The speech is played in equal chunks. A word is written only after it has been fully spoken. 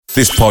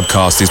This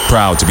podcast is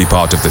proud to be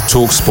part of the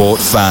TalkSport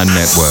Fan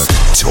Network.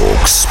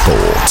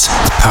 TalkSport.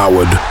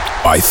 Powered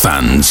by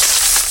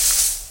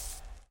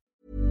fans.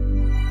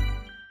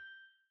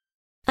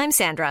 I'm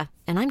Sandra,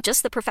 and I'm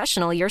just the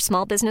professional your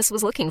small business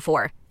was looking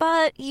for.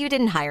 But you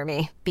didn't hire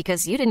me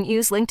because you didn't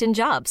use LinkedIn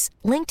Jobs.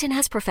 LinkedIn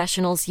has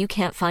professionals you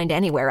can't find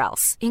anywhere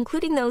else,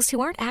 including those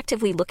who aren't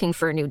actively looking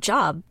for a new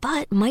job,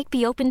 but might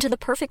be open to the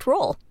perfect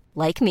role,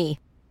 like me.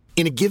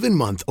 In a given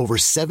month, over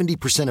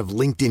 70% of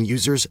LinkedIn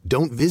users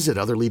don't visit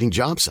other leading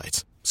job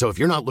sites. So if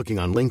you're not looking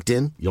on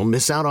LinkedIn, you'll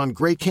miss out on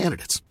great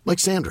candidates like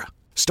Sandra.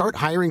 Start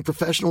hiring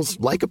professionals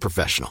like a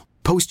professional.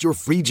 Post your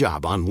free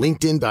job on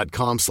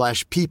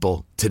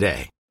linkedin.com/people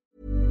today.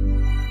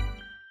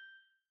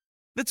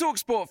 The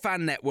TalkSport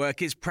Fan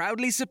Network is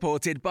proudly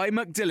supported by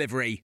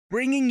McDelivery,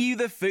 bringing you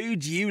the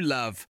food you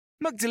love.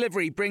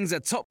 McDelivery brings a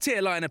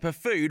top-tier lineup of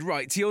food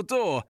right to your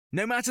door.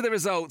 No matter the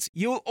result,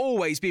 you'll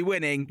always be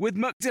winning with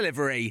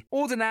McDelivery.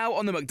 Order now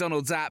on the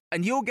McDonald's app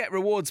and you'll get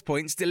rewards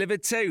points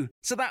delivered too.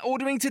 So that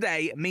ordering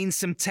today means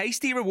some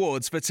tasty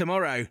rewards for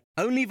tomorrow.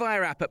 Only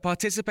via app at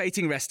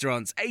participating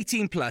restaurants.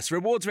 18 plus.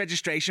 Rewards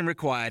registration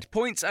required.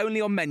 Points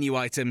only on menu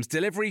items.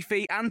 Delivery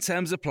fee and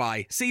terms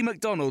apply. See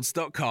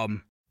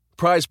mcdonalds.com.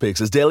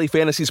 PrizePicks is daily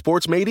fantasy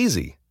sports made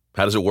easy.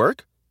 How does it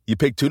work? You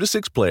pick 2 to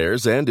 6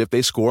 players, and if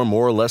they score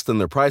more or less than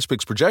their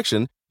PrizePicks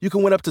projection, you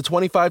can win up to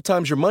 25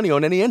 times your money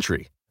on any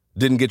entry.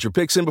 Didn't get your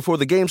picks in before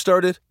the game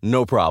started?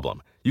 No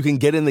problem. You can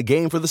get in the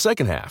game for the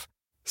second half.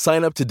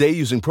 Sign up today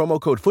using promo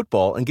code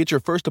FOOTBALL and get your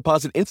first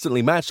deposit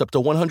instantly matched up to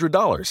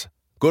 $100.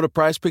 Go to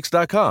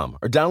prizepicks.com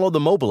or download the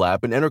mobile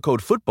app and enter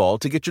code FOOTBALL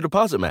to get your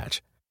deposit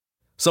match.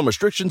 Some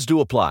restrictions do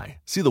apply.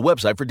 See the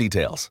website for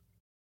details.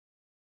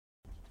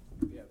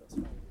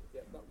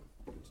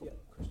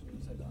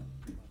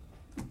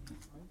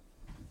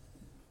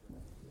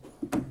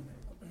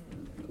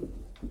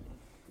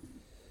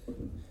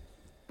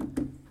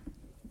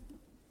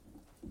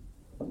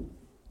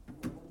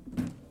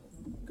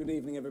 Good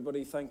evening,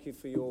 everybody. Thank you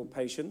for your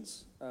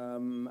patience.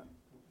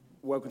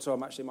 Welcome to our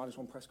Matchday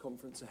 -1 press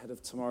conference ahead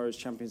of tomorrow's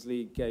Champions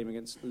League game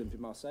against Olympique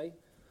Marseille.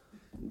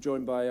 I'm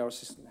joined by our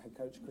assistant head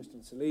coach,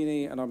 Cristian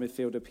Stellini, and our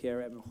midfielder,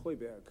 Pierre-Emile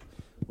Hojbjerg.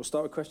 We'll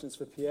start with questions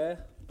for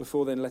Pierre,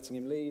 before then letting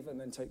him leave, and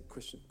then take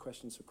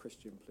questions for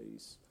Cristian,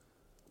 please.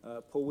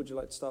 Paul, would you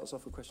like to start us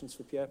off with questions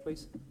for Pierre,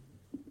 please?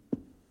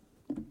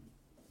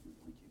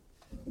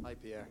 Hi,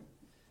 Pierre.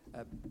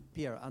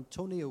 Pierre,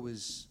 Antonio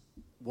is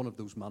one of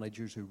those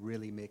managers who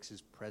really makes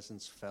his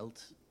presence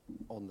felt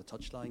on the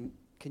touchline.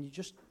 Can you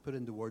just put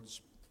into words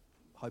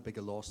how big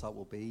a loss that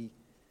will be?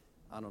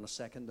 And on a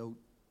second note,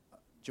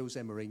 Jose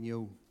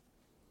Mourinho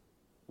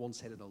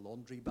once hid in a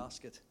laundry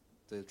basket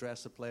to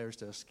address the players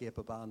to escape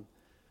a ban.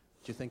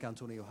 Do you think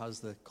Antonio has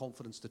the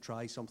confidence to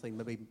try something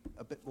maybe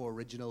a bit more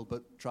original,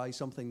 but try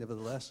something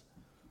nevertheless?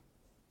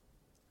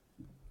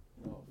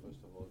 Well,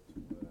 first of all,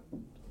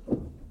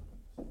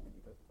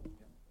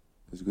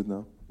 is it good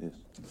now?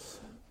 Yes.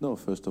 No,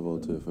 first of all,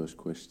 to the first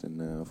question,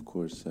 of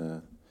course,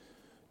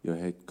 your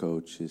head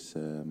coach is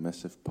a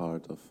massive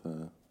part of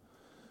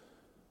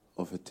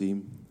a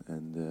team,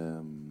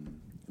 and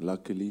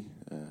luckily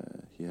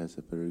he has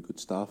a very good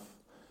staff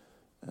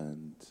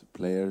and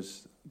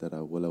players that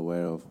are well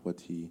aware of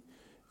what he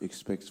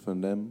expects from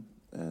them,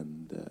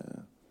 and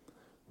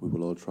we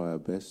will all try our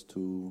best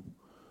to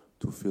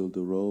fill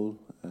the role.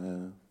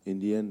 In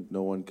the end,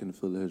 no one can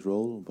fill his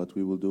role, but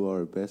we will do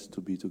our best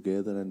to be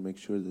together and make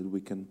sure that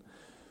we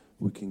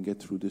can get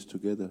through this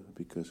together,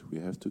 because we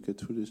have to get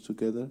through this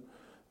together,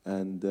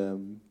 and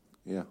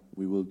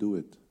we will do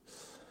it.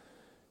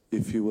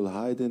 If you will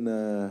hide in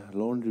a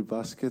laundry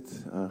basket,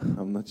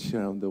 I'm not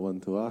sure I'm the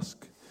one to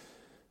ask.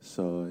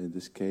 So in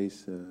this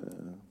case,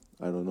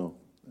 I don't know.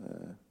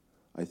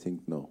 I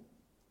think no.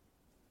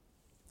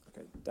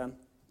 Okay, Dan.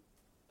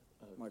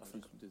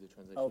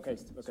 Okay,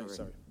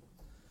 sorry.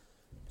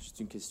 Juste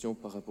une question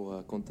par rapport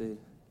à Conte.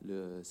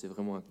 C'est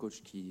vraiment un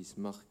coach qui se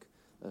marque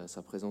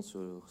sa présence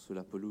sur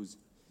la pelouse.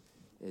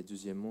 Et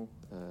deuxièmement,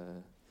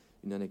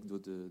 une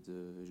anecdote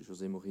de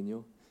José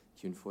Mourinho,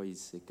 qui une fois il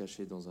s'est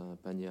caché dans un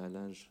panier à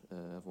linge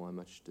avant un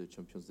match de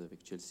Champions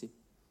avec Chelsea.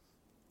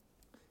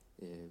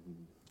 Et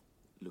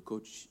le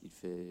coach, il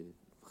fait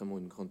vraiment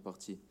une grande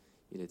partie.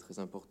 Il est très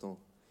important,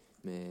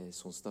 mais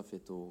son staff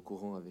est au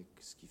courant avec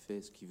ce qu'il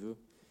fait, ce qu'il veut.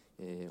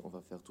 Et on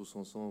va faire tous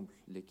ensemble,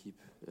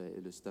 l'équipe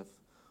et le staff,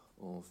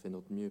 on fait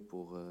notre mieux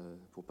pour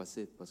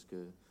passer, parce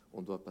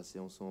qu'on doit passer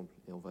ensemble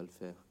et on va le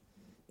faire.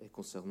 Et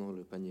concernant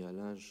le panier à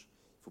linge,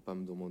 il ne faut pas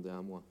me demander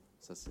à moi,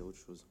 ça c'est autre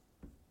chose.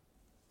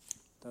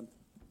 Dan.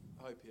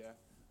 Hi Pierre.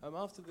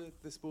 After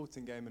the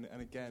Sporting game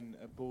and again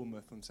at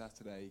Bournemouth on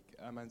Saturday,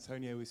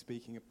 Antonio was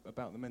speaking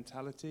about the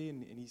mentality,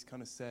 and he's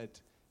kind of said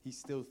he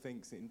still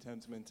thinks that in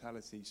terms of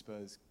mentality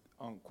Spurs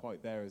aren't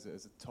quite there as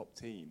a top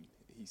team.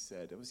 He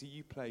said, obviously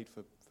you played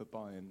for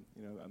Bayern,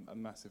 you know, a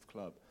massive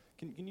club.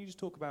 Can you just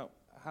talk about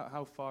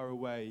how far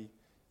away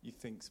you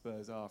think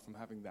Spurs are from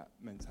having that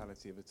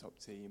mentality of a top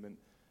team,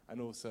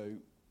 and also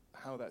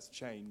how that's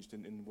changed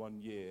in 1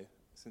 year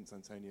since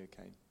Antonio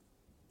came?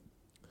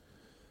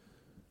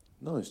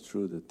 No, it's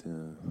true that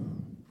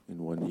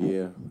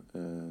year,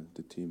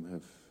 the team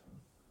have.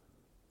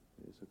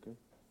 It's okay.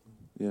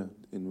 Yeah,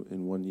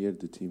 in 1 year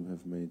the team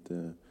have made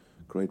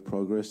great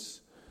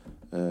progress.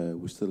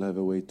 We still have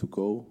a way to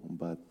go,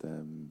 but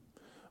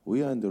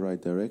we are in the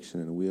right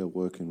direction and we are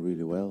working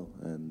really well.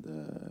 And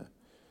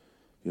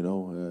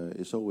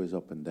it's always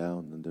up and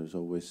down, and there's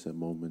always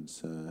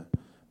moments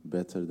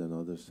better than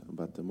others.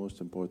 But the most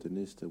important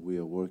is that we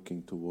are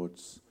working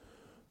towards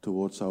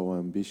our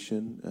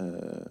ambition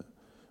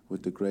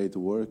with the great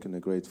work and a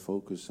great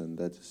focus, and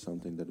that is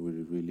something that we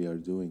really are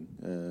doing.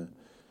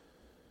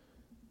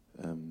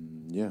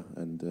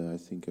 I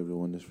think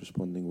everyone is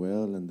responding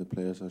well, and the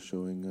players are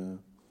showing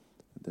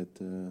that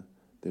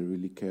they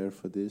really care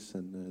for this,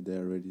 and they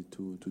are ready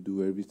to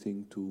do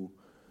everything to,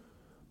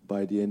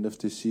 by the end of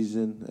the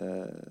season,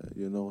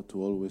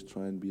 to always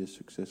try and be as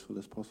successful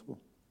as possible.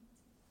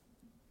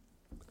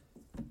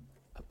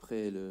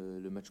 Après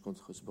le match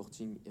contre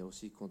Sporting et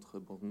aussi contre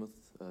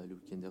Bournemouth le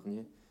week-end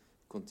dernier,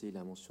 Conte il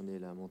a mentionné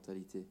la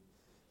mentalité.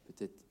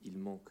 Peut-être il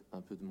manque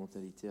un peu de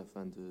mentalité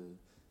afin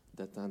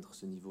d'atteindre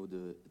ce niveau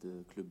de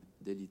club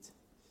d'élite.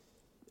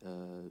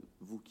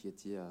 Vous qui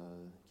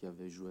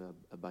avez joué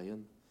à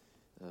Bayern,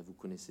 vous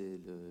connaissez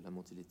la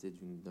mentalité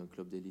d'un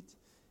club d'élite.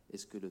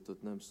 Est-ce que le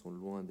Tottenham sont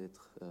loin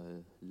d'être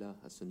là,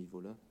 à ce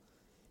niveau-là?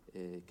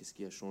 Et qu'est-ce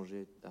qui a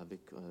changé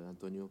avec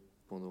Antonio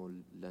pendant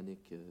l'année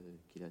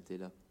qu'il a été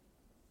là?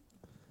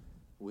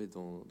 Oui,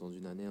 dans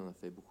une année, on a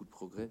fait beaucoup de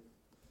progrès.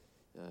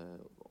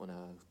 On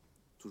a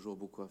toujours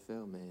beaucoup à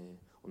faire, mais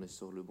on est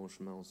sur le bon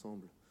chemin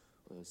ensemble.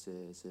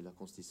 C'est la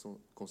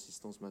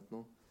consistance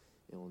maintenant,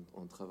 et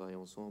on travaille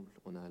ensemble,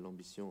 on a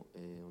l'ambition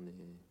et on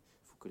est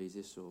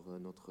focalisé sur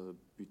notre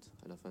but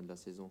à la fin de la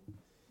saison.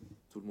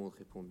 Tout le monde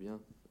répond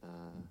bien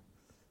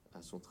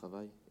à son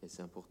travail et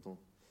c'est important,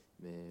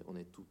 mais on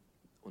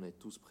est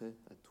tous prêts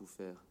à tout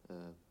faire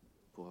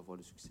pour avoir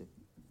le succès.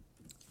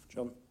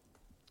 John.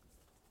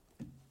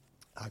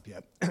 Hi,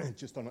 Pierre.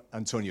 Just on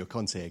Antonio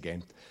Conte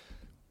again.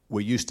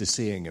 We're used to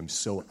seeing him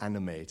so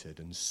animated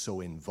and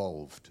so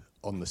involved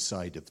on the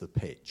side of the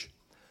pitch.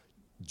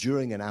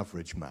 During an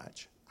average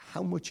match,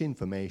 how much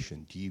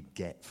information do you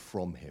get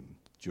from him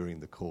during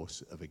the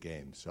course of a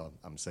game? So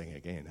I'm saying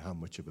again, how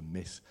much of a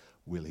miss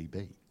will he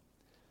be?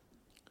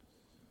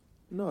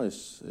 No,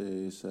 he's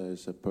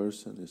a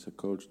person, he's a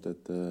coach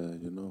that,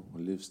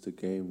 lives the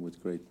game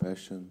with great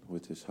passion,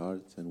 with his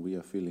heart, and we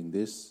are feeling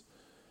this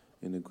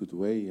in a good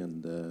way.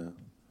 And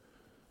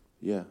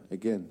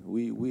again,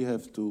 we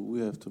have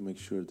to make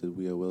sure that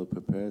we are well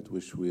prepared,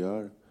 which we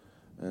are,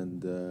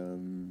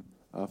 and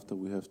after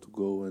we have to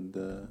go and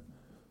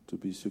to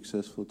be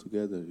successful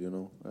together.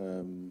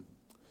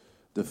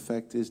 The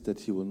fact is that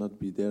he will not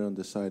be there on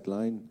the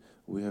sideline.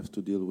 We have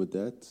to deal with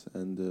that,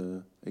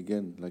 and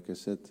again, like I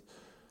said,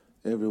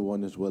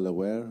 everyone is well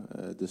aware.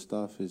 The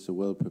staff is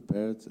well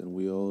prepared, and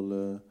we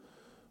all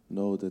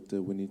know that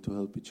we need to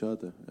help each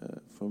other.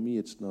 For me,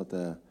 it's not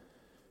a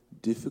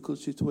difficult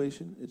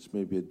situation. It's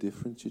maybe a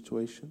different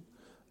situation,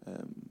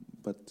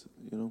 but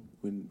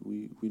when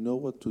we know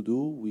what to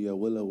do, we are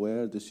well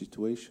aware of the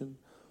situation,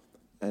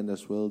 and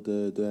as well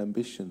the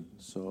ambition.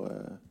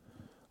 So,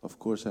 of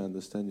course, I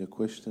understand your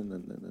question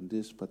and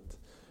this, but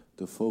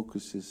the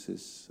focus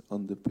is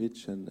on the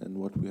pitch and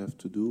what we have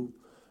to do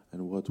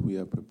and what we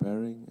are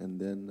preparing, and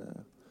then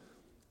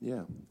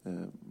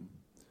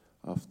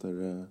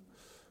after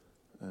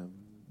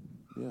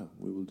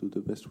we will do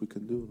the best we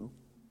can do. No?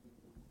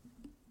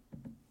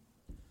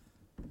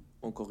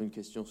 Encore une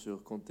question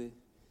sur Conte.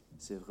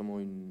 C'est vraiment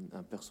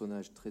un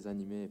personnage très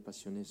animé et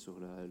passionné sur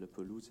la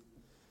pelouse.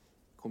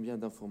 Combien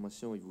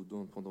d'informations il vous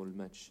donne pendant le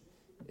match?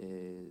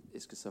 Et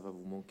est-ce que ça va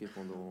vous manquer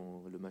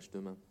pendant le match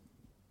demain?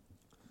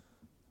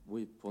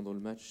 Oui, pendant le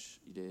match,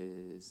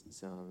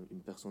 c'est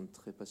une personne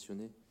très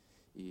passionnée.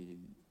 Il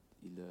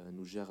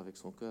nous gère avec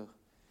son cœur,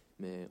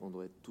 mais on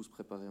doit être tous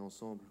préparés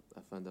ensemble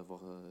afin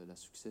d'avoir le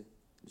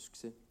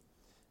succès.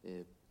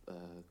 Et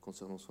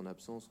concernant son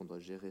absence, on doit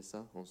gérer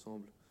ça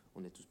ensemble.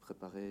 On est tous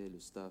préparés, le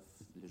staff,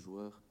 les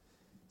joueurs.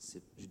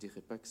 Je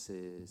dirais pas que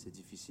c'est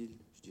difficile,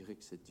 je dirais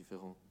que c'est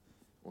différent.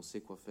 On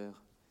sait quoi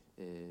faire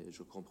et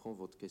je comprends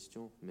votre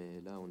question,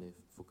 mais là on est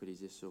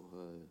focalisé sur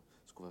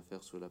ce qu'on va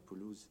faire sur la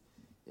pelouse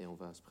et on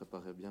va se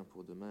préparer bien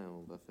pour demain et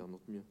on va faire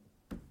notre mieux.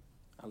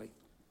 Ali.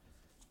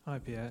 Hi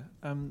Pierre.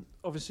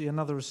 Obviously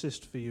another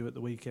assist for you at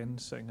the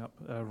weekend, setting up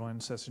Ryan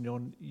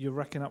Sessegnon. You're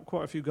racking up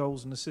quite a few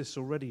goals and assists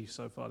already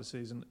so far this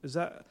season. Is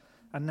that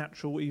a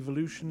natural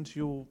evolution to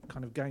your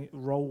kind of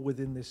role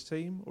within this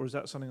team, or is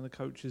that something the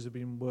coaches have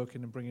been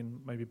working and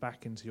bringing maybe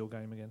back into your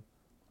game again?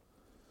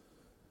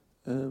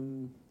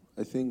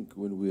 I think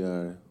when we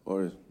are,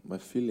 or my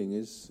feeling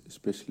is,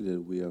 especially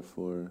that we are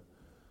for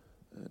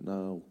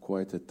now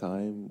quite a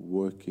time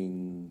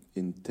working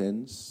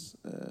intense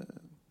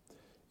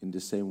in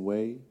the same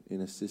way,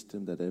 in a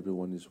system that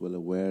everyone is well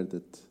aware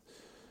that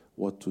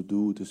what to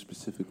do, the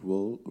specific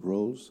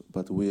roles,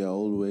 but we are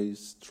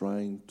always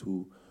trying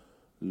to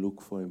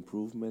look for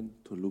improvement,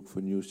 to look for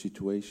new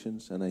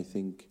situations, and I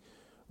think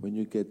when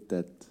you get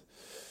that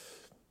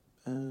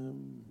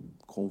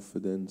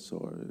confidence,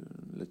 or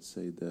let's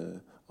say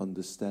the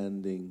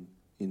understanding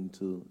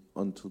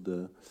onto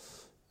the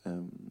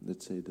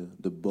let's say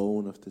the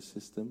bone of the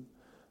system.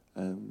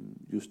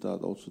 You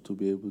start also to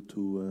be able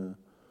to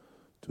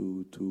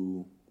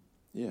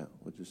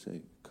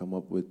come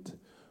up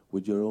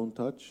with your own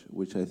touch,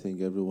 which I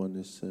think everyone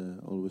is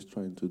always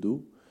trying to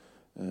do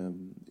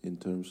in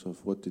terms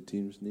of what the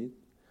teams need.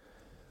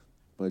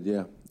 But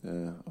yeah,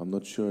 I'm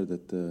not sure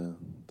that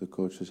the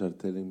coaches are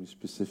telling me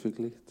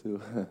specifically to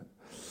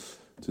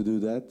do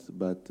that,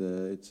 but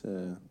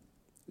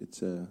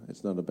it's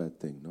not a bad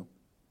thing, no.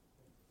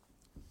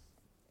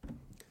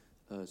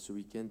 Ce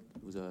week-end,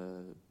 vous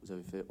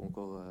avez fait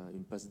encore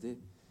une passe D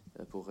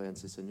pour Ryan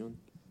Sessegnon.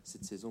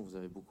 Cette saison, vous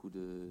avez beaucoup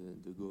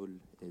de goals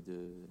et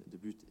de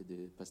buts et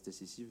de passes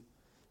décisives.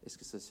 Est-ce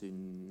que ça, c'est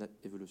une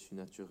évolution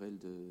naturelle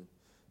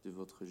de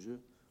votre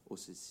jeu, ou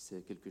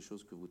c'est quelque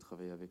chose que vous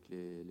travaillez avec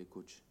les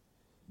coachs?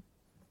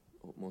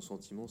 Mon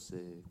sentiment,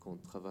 c'est qu'on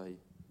travaille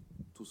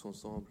tous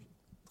ensemble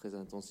très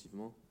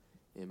intensivement,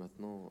 et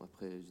maintenant,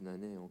 après une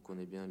année, on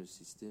connaît bien le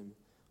système,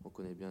 on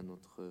connaît bien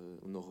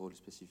nos rôles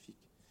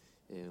spécifiques,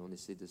 et on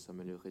essaie de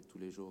s'améliorer tous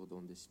les jours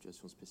dans des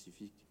situations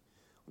spécifiques.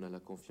 On a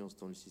la confiance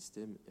dans le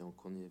système et on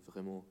connaît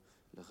vraiment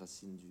la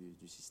racine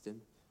du système.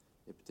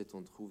 Et peut-être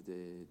on trouve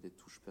des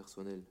touches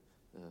personnelles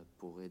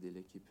pour aider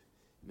l'équipe.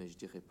 Mais je ne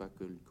dirais pas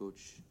que le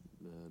coach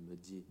me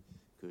dit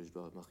que je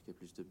dois marquer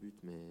plus de buts,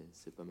 mais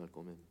c'est pas mal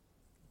quand même.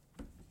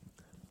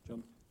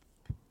 John?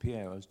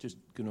 Pierre, I was just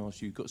going to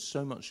ask you, you've got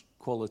so much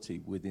quality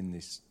within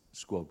this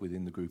squad,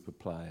 within the group of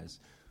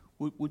players.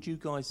 Would you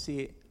guys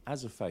see it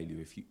as a failure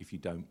if you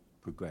don't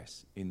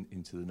progress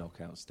into the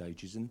knockout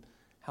stages? And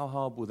how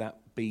hard will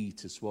that be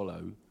to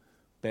swallow,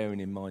 bearing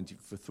in mind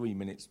for 3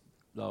 minutes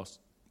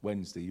last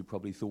Wednesday you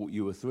probably thought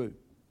you were through?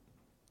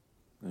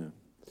 Yeah.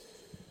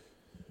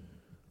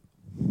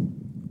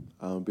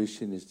 Our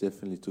ambition is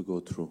definitely to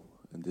go through,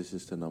 and this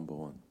is the number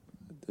one.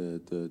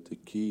 The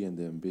key and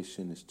the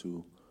ambition is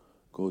to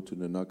go to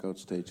the knockout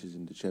stages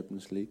in the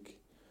Champions League,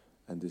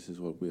 and this is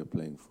what we are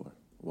playing for,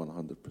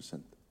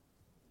 100%.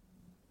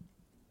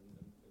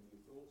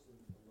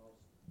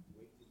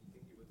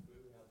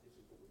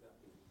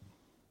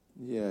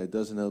 Yeah, it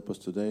doesn't help us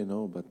today,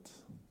 no, but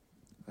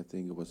I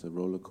think it was a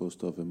roller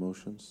coaster of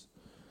emotions.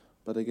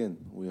 But again,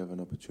 we have an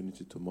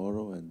opportunity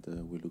tomorrow, and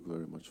we look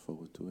very much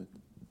forward to it.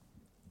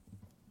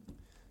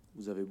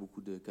 Vous avez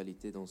beaucoup de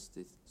qualités dans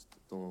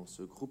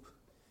ce groupe.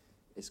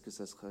 Est-ce que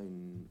ça sera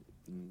une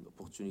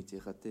opportunité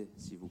ratée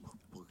si vous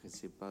ne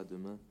progressez pas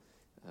demain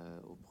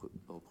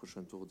au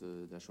prochain tour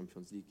de la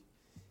Champions League?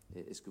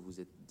 Et est-ce que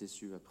vous êtes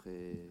déçu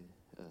après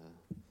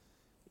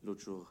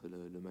l'autre jour,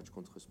 le match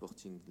contre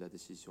Sporting, la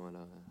décision à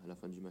la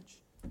fin du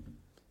match?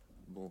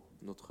 Bon,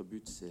 notre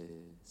but,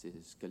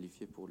 c'est se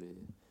qualifier pour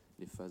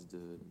les phases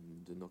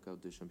de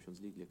knock-out de Champions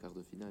League, les quarts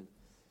de finale.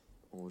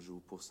 On joue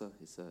pour ça,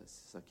 et c'est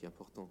ça qui est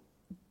important.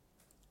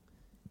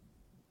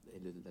 Et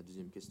la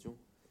deuxième question,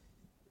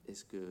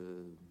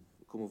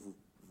 comment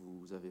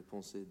vous avez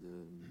pensé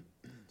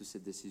de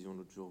cette décision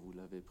l'autre jour? Vous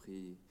l'avez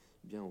pris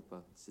bien ou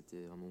pas?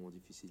 C'était un moment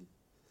difficile.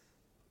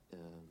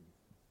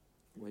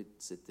 Oui,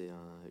 c'était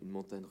une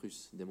montagne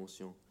russe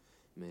d'émotions,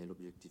 mais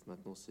l'objectif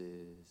maintenant,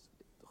 c'est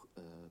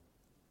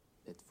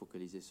être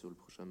focalisé sur le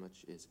prochain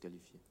match et se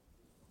qualifier.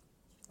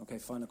 Okay,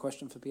 final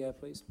question for Pierre,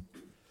 please.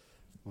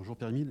 Bonjour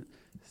Pierre-Emile.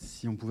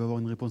 Si on pouvait avoir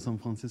une réponse en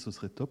français, ce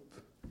serait top.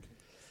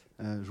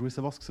 Je voulais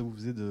savoir ce que ça vous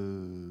faisait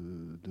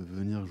de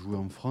venir jouer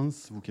en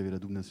France, vous qui avez la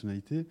double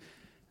nationalité.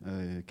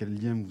 Quel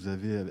lien vous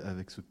avez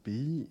avec ce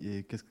pays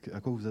et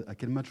à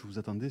quel match vous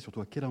attendez,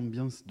 surtout à quelle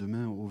ambiance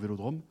demain au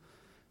Vélodrome,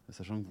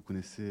 sachant que vous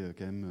connaissez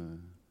quand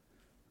même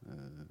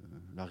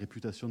la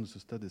réputation de ce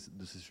stade et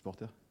de ses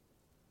supporters.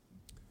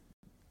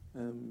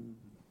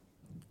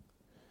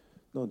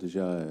 Non,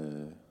 déjà,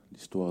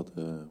 l'histoire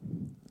de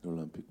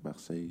l'Olympique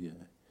Marseille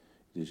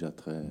est déjà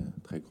très,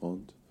 très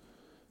grande.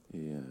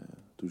 Et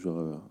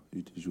toujours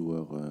eu des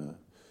joueurs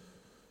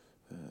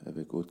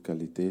avec haute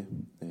qualité.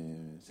 Et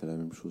c'est la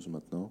même chose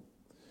maintenant.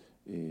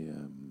 Et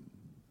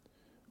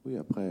oui,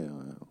 après,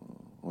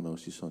 on a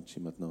aussi senti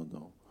maintenant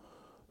dans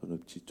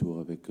notre petit tour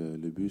avec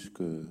le bus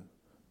que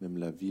même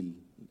la ville,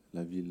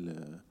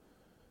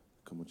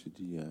 comment tu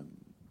dis,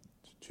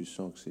 tu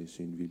sens que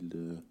c'est une ville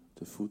de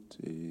foot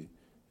et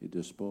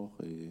de sport.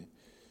 Et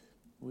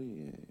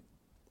oui,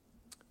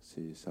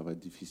 ça va être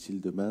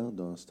difficile demain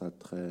dans un stade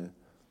très,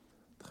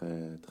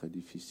 très, très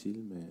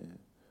difficile, mais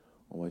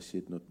on va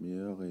essayer de notre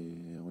meilleur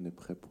et on est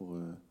prêt pour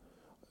un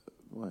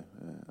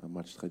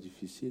match très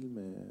difficile,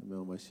 mais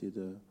on va essayer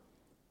de,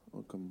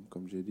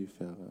 comme j'ai dit,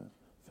 faire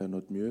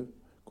notre mieux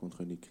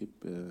contre une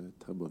équipe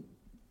très bonne.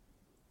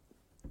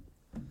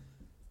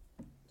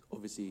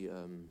 Obviously,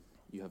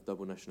 you have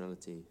double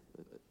nationality,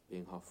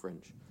 being half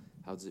French.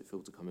 How does it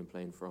feel to come and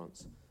play in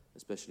France,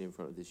 especially in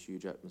front of this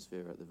huge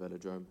atmosphere at the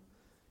Velodrome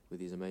with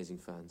these amazing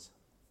fans?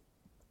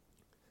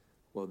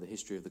 Well, the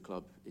history of the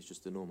club is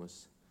just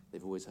enormous.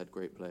 They've always had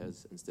great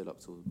players, and still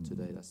up till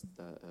today,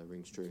 that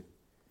rings true.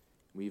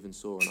 We even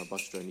saw on our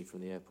bus journey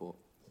from the airport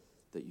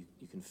that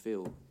you can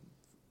feel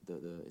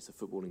it's a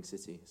footballing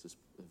city. It's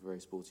a very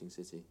sporting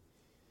city.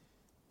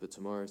 But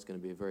tomorrow it's going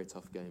to be a very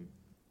tough game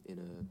in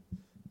an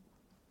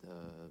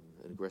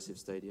aggressive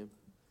stadium.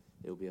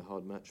 It'll be a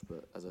hard match,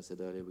 but as I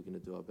said earlier, we're going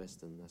to do our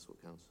best, and that's what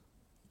counts.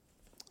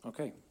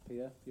 Okay,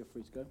 Pierre, you're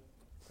free to go.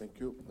 Thank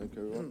you. Thank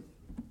you, everyone.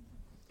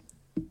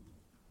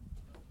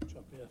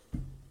 Ciao, Pierre.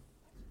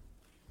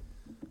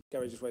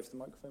 Gary, just wait for the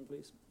microphone,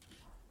 please.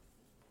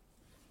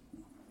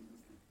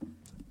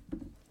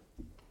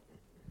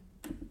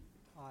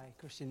 Hi,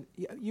 Cristian.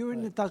 You were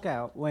in the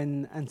dugout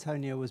when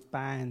Antonio was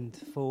banned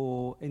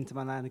for Inter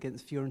Milan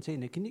against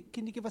Fiorentina.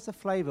 Can you give us a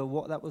flavour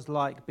what that was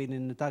like, being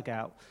in the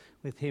dugout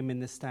with him in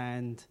the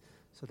stand,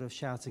 sort of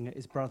shouting at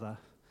his brother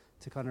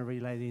to kind of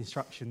relay the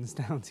instructions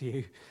down to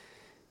you?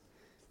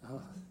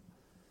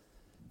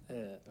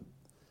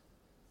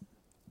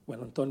 When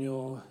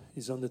Antonio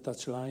is on the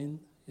touchline,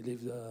 he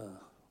lives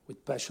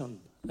with passion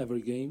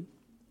every game,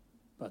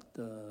 but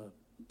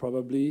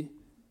probably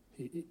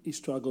he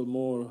struggled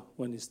more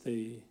when he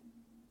stay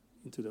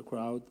into the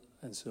crowd,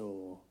 and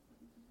so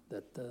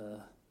that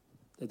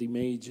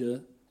image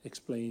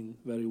explain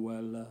very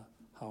well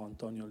how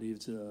Antonio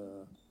lives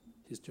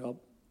his job,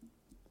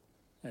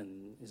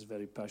 and is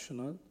very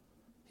passionate.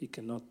 He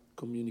cannot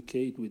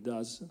communicate with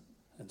us,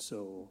 and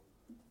so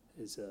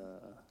he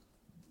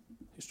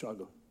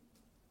struggle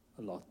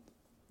a lot,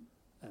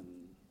 and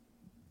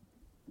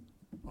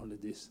only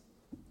this.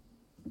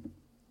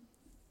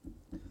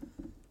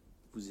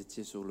 Vous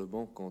étiez sur le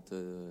banc quand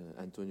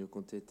Antonio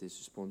Conte était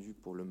suspendu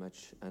pour le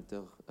match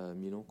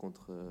Inter-Milan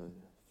contre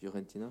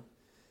Fiorentina.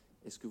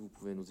 Est-ce que vous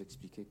pouvez nous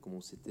expliquer comment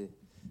c'était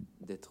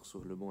d'être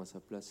sur le banc à sa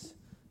place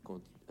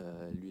quand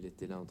lui il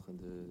était là en train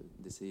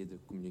d'essayer de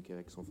communiquer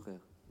avec son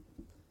frère?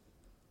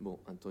 Bon,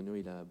 Antonio,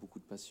 il a beaucoup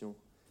de passion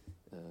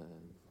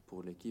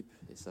pour l'équipe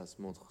et ça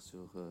se montre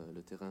sur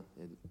le terrain.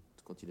 Et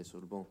quand il est sur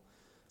le banc,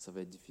 ça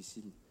va être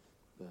difficile,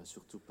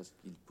 surtout parce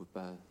qu'il ne peut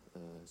pas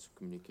se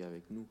communiquer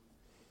avec nous.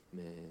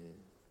 Mais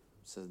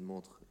ça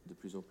montre de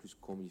plus en plus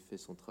comme il fait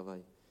son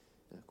travail,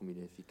 comme il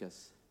est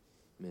efficace.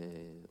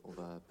 Mais on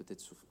va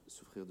peut-être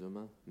souffrir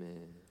demain,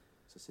 mais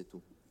ça c'est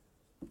tout.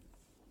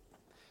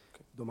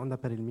 Domanda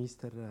per il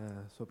mister,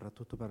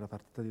 soprattutto per la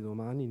partita di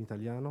domani in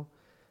italiano,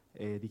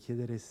 e di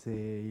chiedere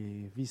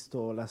se,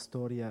 visto la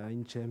storia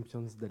in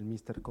Champions del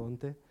mister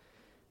Conte,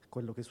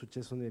 quello che è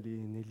successo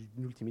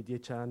negli ultimi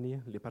 10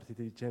 anni, le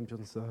partite di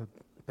Champions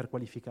per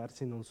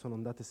qualificarsi non sono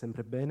andate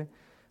sempre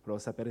bene. Volevo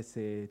sapere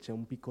se c'è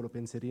un piccolo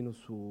pensierino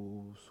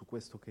su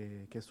questo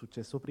che è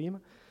successo prima.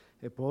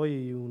 E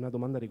poi una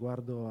domanda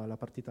riguardo alla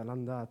partita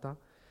all'andata,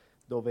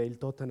 dove il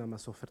Tottenham ha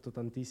sofferto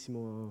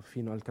tantissimo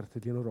fino al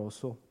cartellino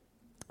rosso,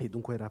 e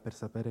dunque era per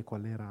sapere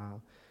qual era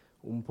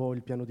un po'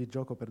 il piano di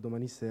gioco per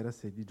domani sera,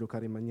 se di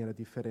giocare in maniera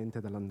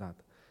differente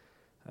dall'andata.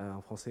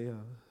 En français,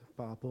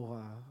 par rapport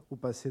au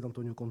passé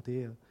d'Antonio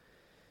Conte,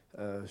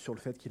 sur le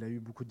fait qu'il a eu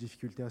beaucoup de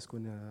difficultés à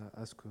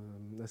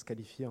se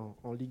qualifier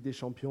en Ligue des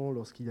Champions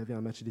lorsqu'il y avait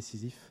un match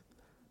décisif.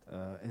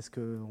 Est-ce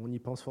qu'on y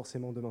pense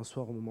forcément demain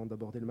soir au moment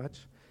d'aborder le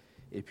match?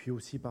 Et puis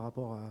aussi par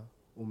rapport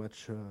au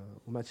match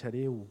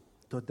aller où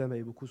Tottenham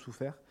avait beaucoup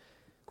souffert,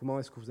 comment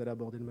est-ce que vous allez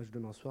aborder le match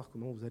demain soir?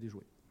 Comment vous allez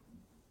jouer?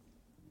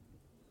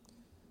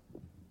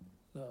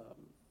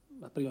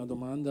 La prima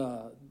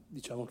domanda,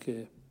 diciamo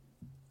che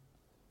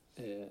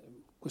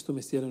questo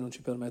mestiere non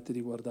ci permette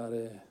di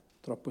guardare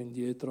troppo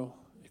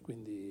indietro, e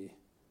quindi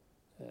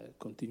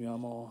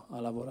continuiamo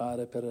a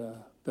lavorare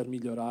per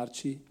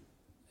migliorarci,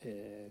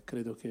 e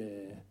credo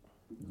che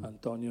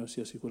Antonio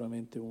sia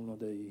sicuramente uno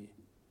dei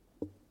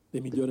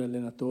migliori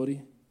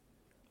allenatori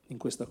in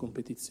questa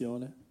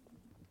competizione,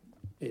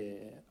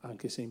 e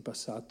anche se in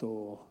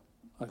passato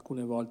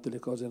alcune volte le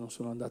cose non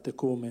sono andate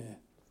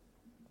come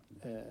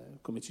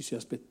ci si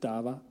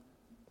aspettava,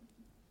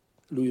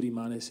 lui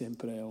rimane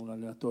sempre un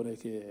allenatore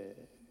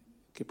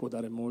che può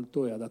dare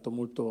molto, e ha dato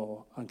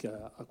molto anche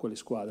a quelle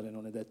squadre.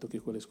 Non è detto che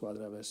quelle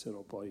squadre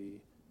avessero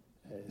poi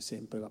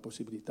sempre la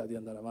possibilità di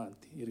andare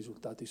avanti. I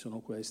risultati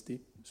sono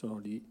questi, sono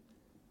lì,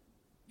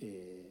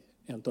 e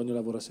Antonio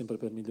lavora sempre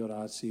per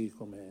migliorarsi,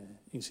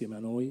 come insieme a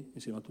noi,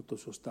 insieme a tutto il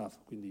suo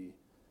staff, quindi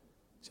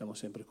siamo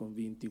sempre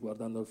convinti,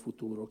 guardando al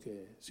futuro,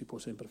 che si può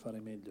sempre fare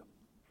meglio.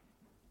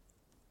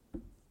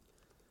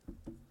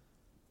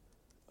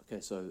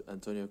 Okay, so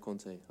Antonio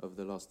Conte, over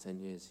the last 10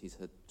 years, he's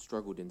had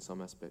struggled in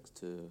some aspects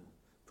to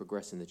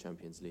progress in the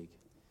Champions League.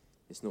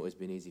 It's not always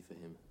been easy for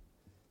him.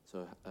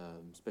 So,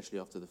 especially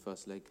after the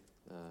first leg,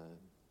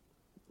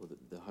 or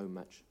the home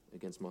match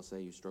against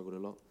Marseille, you struggled a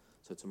lot.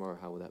 So tomorrow,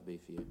 how will that be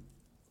for you?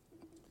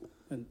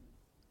 And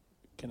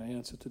can I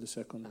answer to the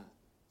second?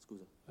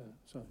 Scusa.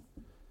 Sorry.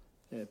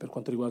 Per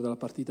quanto riguarda la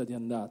partita di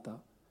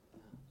andata,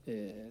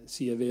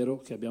 sì, è vero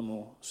che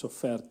abbiamo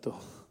sofferto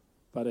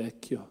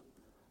parecchio.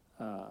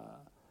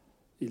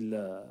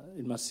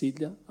 Il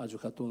Marsiglia ha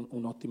giocato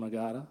un'ottima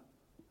gara,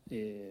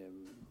 e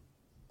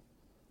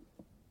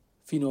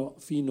fino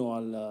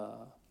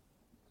al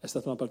è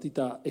stata una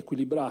partita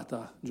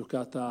equilibrata,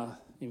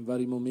 giocata in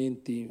vari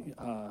momenti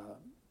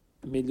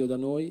meglio da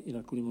noi, in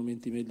alcuni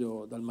momenti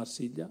meglio dal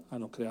Marsiglia.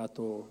 Hanno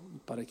creato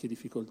parecchie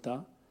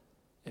difficoltà,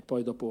 e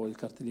poi dopo il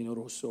cartellino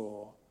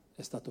rosso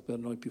è stato per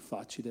noi più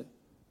facile,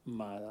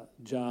 ma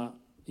già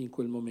in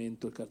quel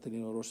momento il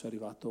cartellino rosso è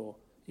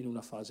arrivato in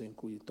una fase in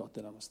cui il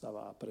Tottenham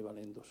stava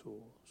prevalendo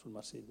sul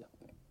Marsiglia.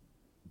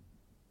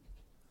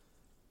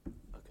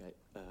 Okay,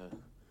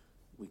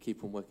 we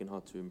keep on working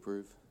hard to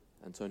improve.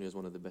 Antonio is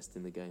one of the best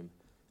in the game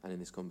and in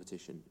this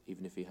competition,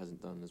 even if he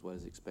hasn't done as well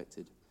as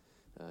expected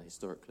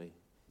historically.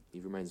 He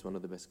remains one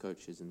of the best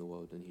coaches in the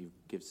world, and he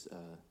gives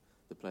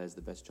the players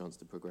the best chance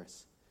to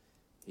progress.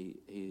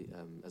 He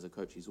as a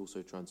coach, he's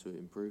also trying to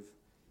improve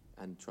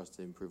and tries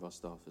to improve our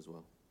staff as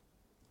well.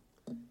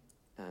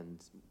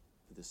 And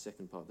for the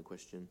second part of the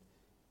question,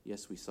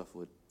 yes, we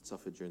suffered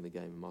during the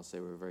game.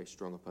 Marseille were a very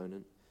strong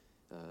opponent.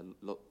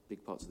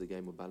 Big parts of the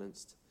game were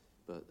balanced,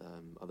 but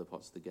other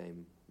parts of the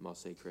game,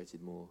 Marseille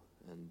created more,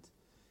 and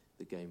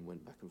the game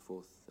went back and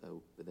forth.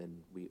 But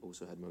then we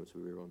also had moments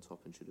where we were on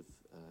top and should have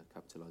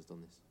capitalised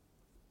on this.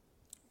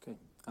 Okay,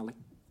 Ali.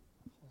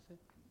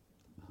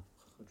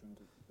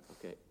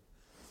 Ok.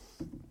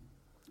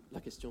 La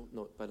question?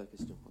 Non, pas la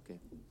question. Ok.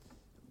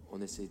 On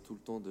essaie tout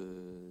le temps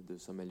de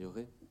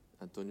s'améliorer.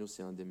 Antonio,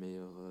 c'est un des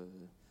meilleurs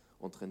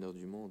entraîneurs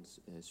du monde,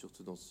 et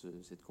surtout dans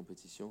cette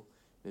compétition,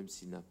 même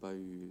s'il n'a pas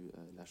eu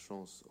la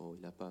chance, ou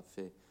il n'a pas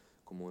fait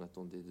comme on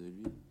attendait de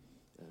lui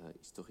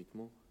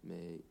historiquement,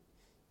 mais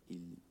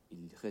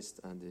il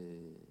reste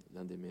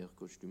l'un des meilleurs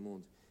coachs du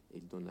monde, et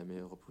il donne la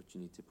meilleure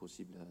opportunité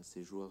possible à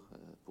ses joueurs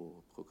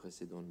pour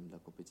progresser dans la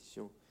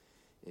compétition.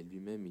 Et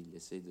lui-même, il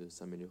essaie de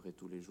s'améliorer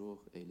tous les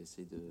jours, et il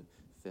essaie de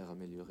faire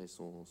améliorer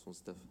son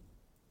staff.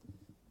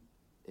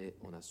 Et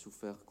on a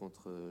souffert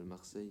contre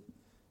Marseille.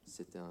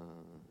 C'était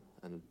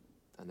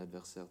un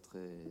adversaire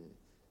très,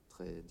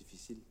 très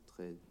difficile,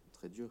 très,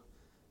 très dur.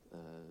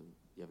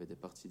 Il y avait des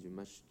parties du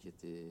match qui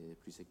étaient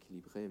plus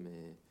équilibrées,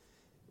 mais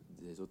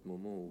des autres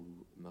moments où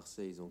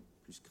Marseille, ils ont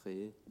plus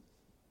créé.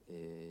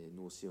 Et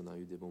nous aussi, on a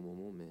eu des bons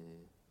moments, mais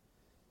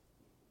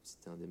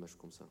c'était un des matchs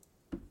comme ça.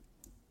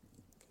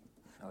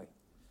 Ah oui.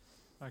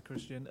 Hi,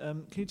 Cristian.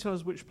 Can you tell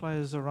us which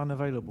players are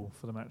unavailable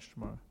for the match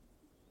tomorrow?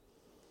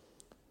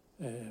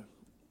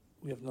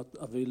 We have not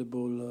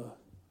available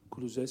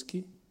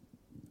Kulusevski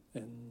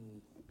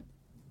and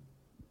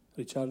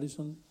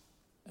Richarlison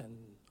and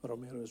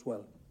Romero as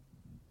well.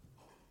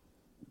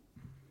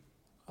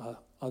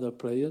 Other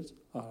players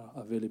are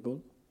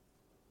available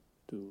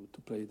to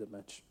play the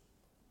match.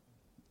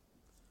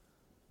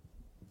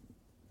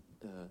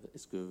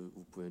 Est-ce que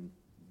vous pouvez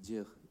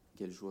dire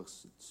quels joueurs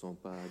ne sont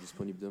pas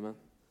disponibles demain?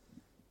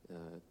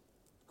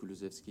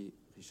 Kulusevski,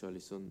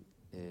 Richarlison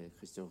et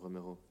Cristian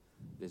Romero.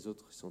 Les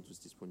autres, ils sont tous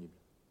disponibles.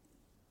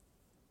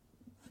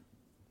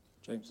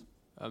 James.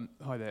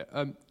 Hi there.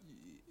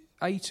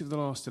 8 of the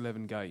last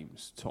 11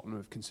 games, Tottenham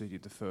have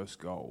conceded the first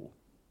goal.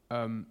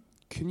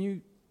 Can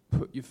you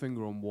put your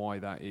finger on why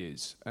that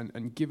is?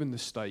 And given the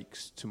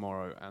stakes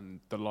tomorrow and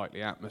the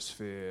likely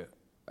atmosphere,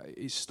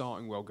 is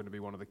starting well going to be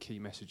one of the key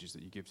messages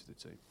that you give to the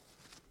team?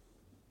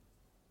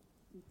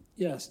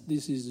 Yes,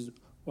 this is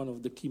one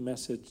of the key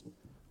messages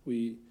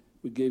we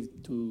gave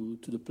to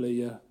the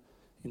player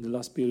in the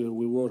last period.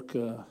 We work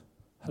a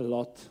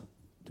lot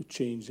to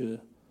change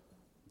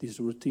this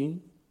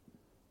routine,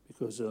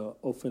 because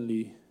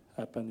oftenly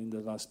happen in the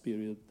last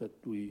period that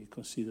we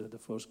consider the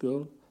first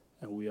goal,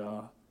 and we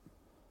are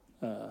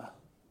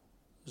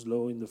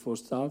slow in the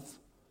first half.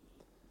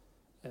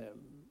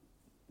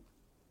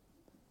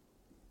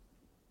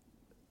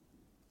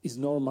 It's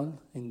normal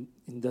in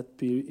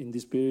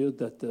this period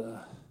that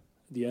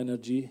the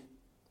energy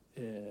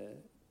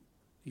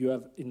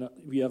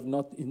we have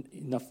not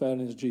enough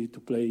energy to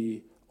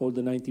play all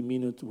the 90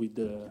 minutes with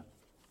a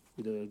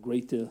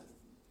greater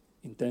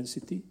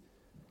intensity,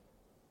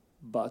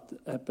 but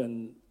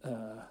happen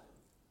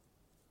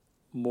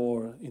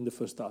more in the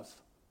first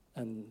half,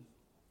 and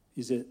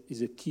is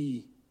a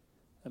key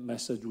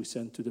message we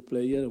send to the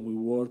player, and we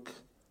work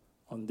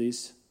on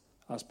this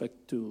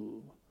aspect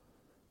to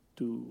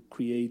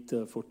create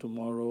for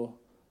tomorrow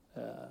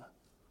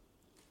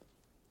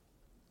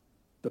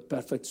the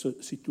perfect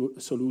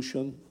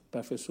solution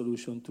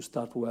to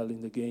start well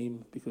in the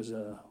game, because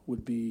it will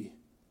be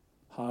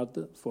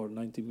hard for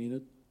 90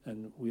 minutes,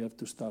 and we have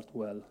to start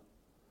well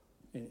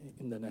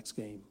in the next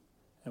game.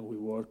 And we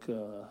work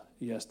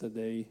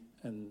yesterday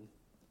and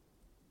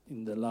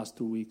in the last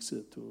 2 weeks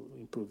to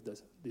improve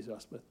this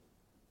aspect.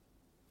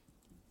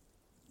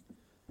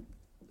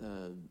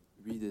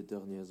 8 des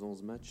derniers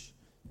 11 matchs,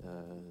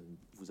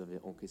 vous avez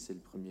encaissé le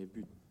premier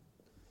but.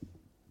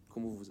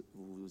 Comment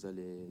vous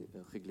allez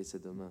régler ça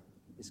demain?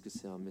 Est-ce que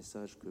c'est un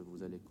message que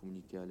vous allez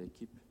communiquer à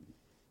l'équipe,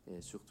 et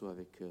surtout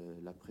avec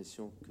la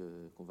pression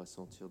qu'on va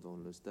sentir dans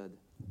le stade?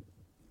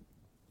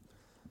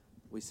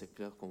 Oui, c'est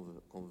clair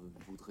qu'on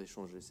voudrait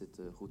changer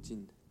cette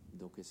routine,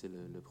 d'encaisser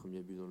le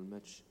premier but dans le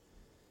match.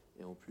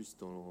 Et en plus,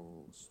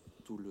 dans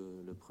tout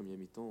le premier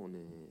mi-temps, on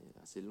est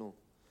assez lent.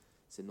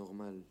 C'est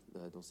normal,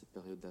 dans cette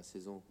période de la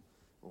saison,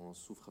 on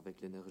souffre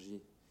avec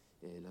l'énergie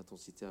et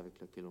l'intensité avec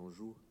laquelle on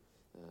joue.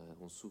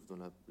 On souffre dans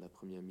la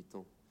première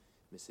mi-temps,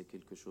 mais c'est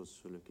quelque chose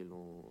sur lequel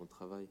on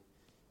travaille.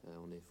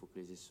 On est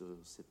focalisé sur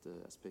cet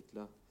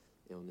aspect-là,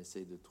 et on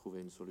essaye de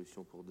trouver une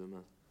solution pour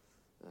demain,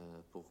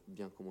 pour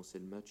bien commencer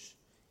le match.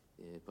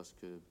 Et parce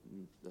que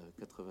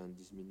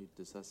 90 minutes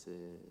de ça,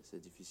 c'est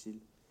difficile,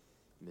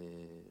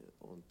 mais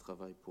on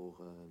travaille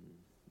pour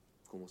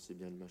commencer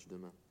bien le match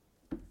demain.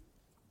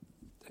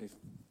 Dave.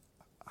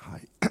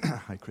 Hi,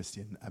 hi,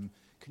 Cristian.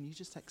 Can you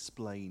just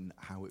explain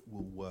how it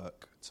will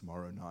work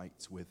tomorrow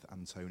night with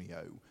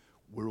Antonio?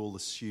 We're all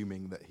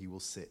assuming that he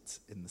will sit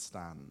in the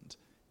stand.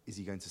 Is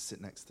he going to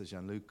sit next to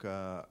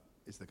Gianluca?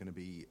 Is there going to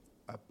be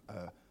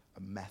a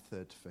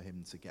method for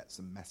him to get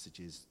some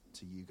messages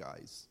to you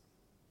guys?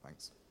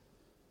 Thanks.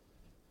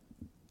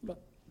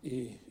 But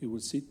he will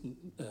sit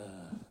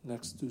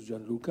next to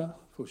Gianluca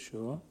for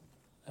sure,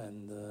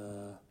 and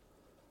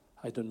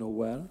I don't know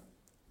where.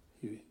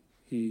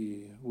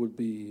 He will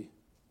be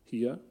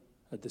here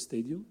at the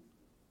stadium,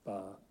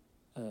 but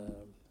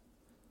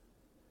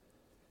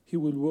he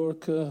will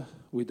work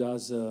with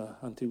us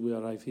until we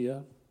arrive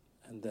here,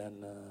 and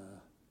then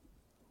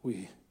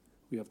we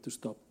have to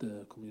stop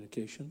the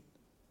communication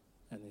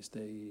and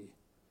stay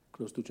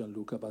close to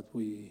Gianluca. But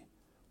we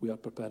are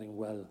preparing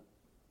well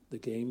the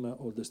game,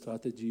 all the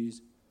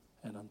strategies,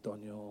 and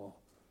Antonio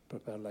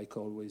prepare like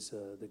always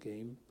the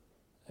game,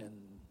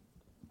 and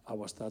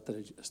our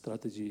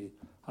strategy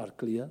are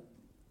clear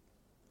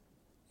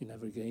in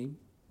every game,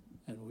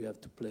 and we have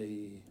to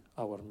play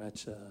our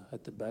match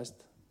at the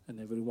best, and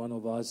every one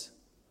of us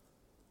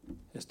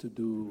has to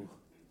do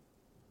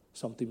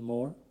something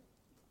more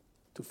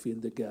to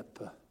fill the gap.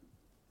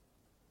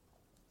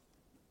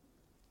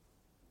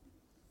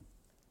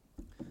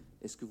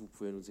 Est-ce que vous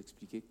pouvez nous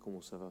expliquer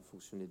comment ça va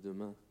fonctionner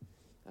demain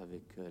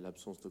avec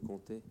l'absence de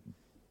Conte?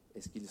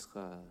 Est-ce qu'il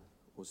sera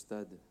au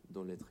stade,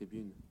 dans les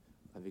tribunes,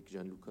 avec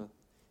Gianluca?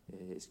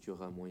 Et est-ce qu'il y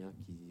aura un moyen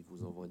qu'il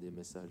vous envoie des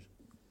messages?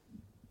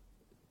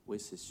 Oui,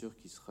 c'est sûr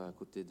qu'il sera à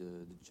côté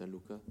de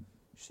Gianluca.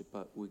 Je ne sais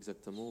pas où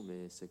exactement,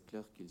 mais c'est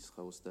clair qu'il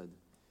sera au stade.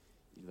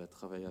 Il va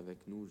travailler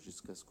avec nous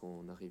jusqu'à ce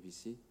qu'on arrive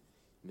ici.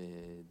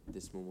 Mais dès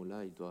ce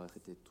moment-là, il doit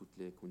arrêter toutes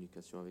les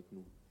communications avec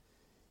nous.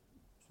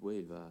 Oui,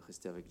 il va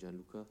rester avec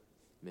Gianluca.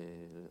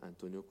 Mais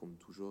Antonio, comme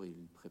toujours,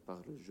 il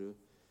prépare le jeu.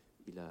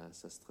 Il a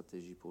sa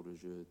stratégie pour le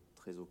jeu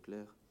très au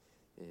clair.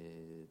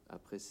 Et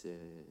après, c'est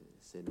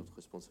notre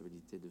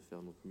responsabilité de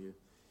faire notre mieux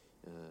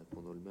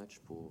pendant le match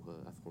pour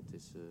affronter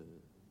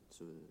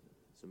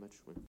ce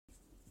match. Oui.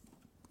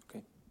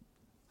 Okay.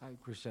 Hi,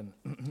 Cristian.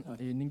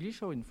 In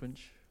English or in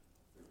French?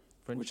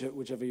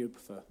 Whichever you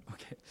prefer.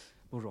 Ok.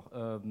 Bonjour.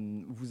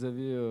 Vous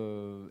avez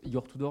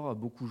Igor Tudor a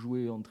beaucoup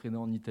joué et entraîné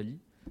en Italie.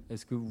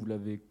 Est-ce que vous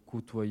l'avez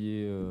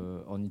côtoyé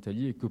en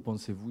Italie et que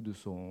pensez-vous de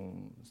son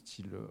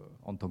style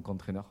en tant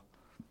qu'entraîneur?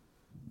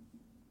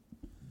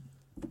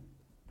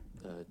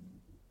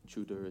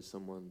 Tudor is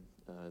someone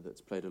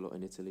that's played a lot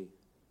in Italy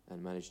and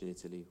managed in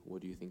Italy. What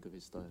do you think of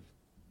his style?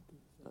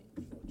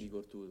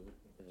 Igor Tudor,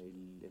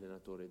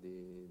 l'allenatore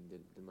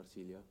del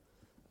Marsiglia,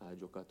 ha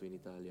giocato in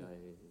Italia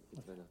e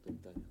allenato in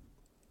Italia.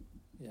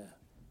 Yeah,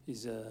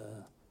 he's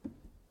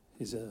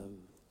a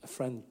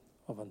friend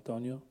of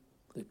Antonio.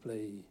 They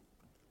play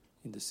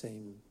in the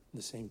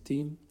same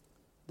team.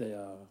 They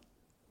are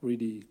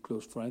really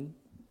close friends,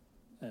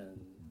 and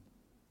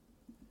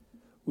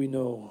we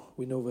know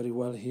very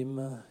well him.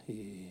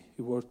 He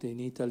worked in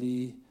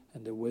Italy,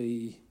 and the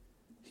way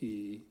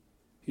he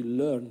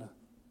learned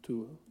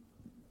to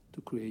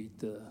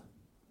create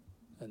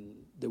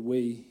and the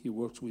way he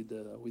works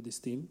with his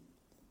team,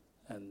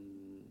 and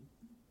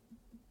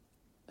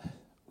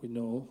we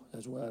know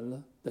as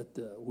well that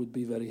would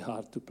be very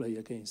hard to play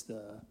against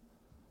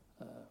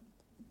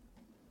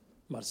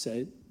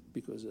Marseille,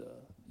 because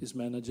his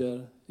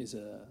manager is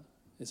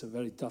a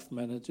very tough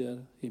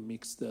manager. He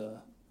mixed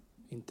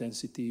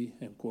intensity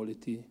and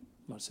quality.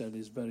 Marseille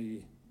is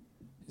very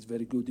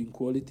good in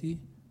quality,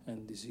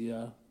 and this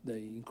year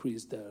they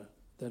increased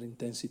their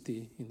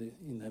intensity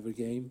in every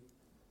game,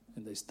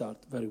 and they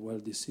start very well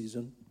this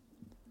season.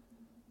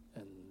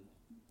 And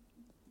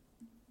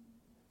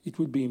it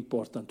will be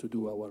important to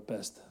do our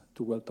best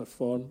to well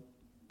perform,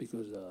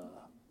 because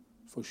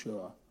for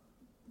sure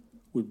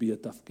will be a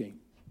tough game.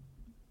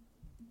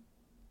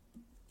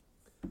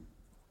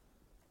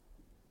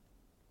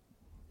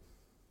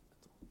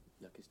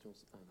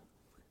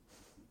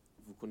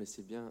 Vous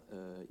connaissez bien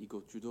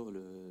Igor Tudor,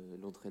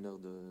 l'entraîneur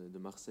de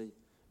Marseille,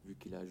 vu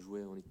qu'il a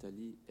joué en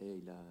Italie et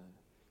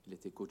il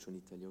était coach en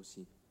Italie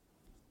aussi.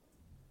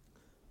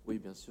 Oui,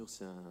 bien sûr,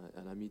 c'est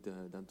un ami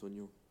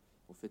d'Antonio.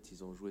 En fait,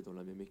 ils ont joué dans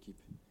la même équipe.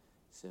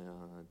 C'est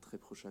un très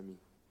proche ami.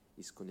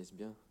 Ils se connaissent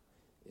bien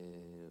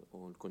et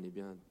on le connaît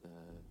bien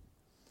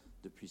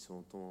depuis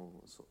son temps,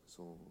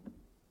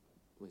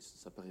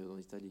 sa période en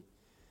Italie.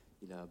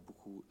 Il a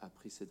beaucoup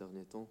appris ces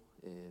derniers temps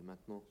et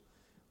maintenant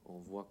on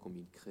voit comme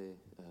il crée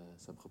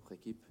sa propre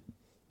équipe.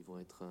 Ils vont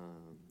être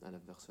un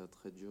adversaire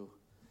très dur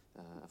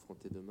à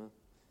affronter demain.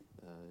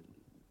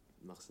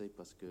 Marseille,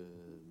 parce que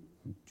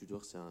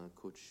Tudor, c'est un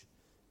coach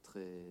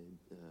très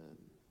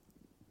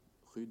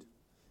rude.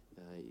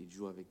 Il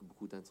joue avec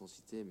beaucoup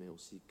d'intensité, mais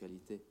aussi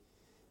qualité.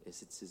 Et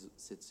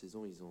cette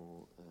saison, ils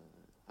ont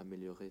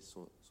amélioré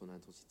son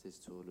intensité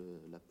sur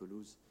la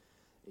pelouse.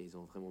 et ils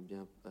ont vraiment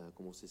bien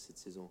commencé cette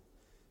saison.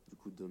 Du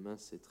coup, demain,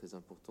 c'est très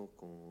important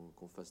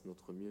qu'on fasse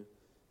notre mieux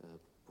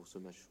pour ce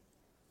match.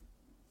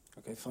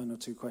 Okay, final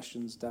two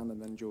questions, Dan, and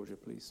then Georgia,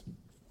 please.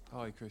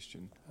 Hi,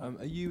 Cristian.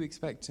 Are you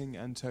expecting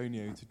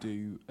Antonio to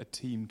do a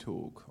team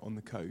talk on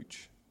the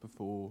coach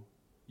before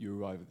you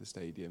arrive at the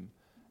stadium?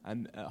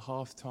 And at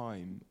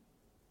half-time,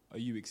 are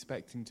you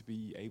expecting to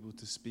be able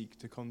to speak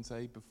to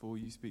Conte before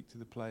you speak to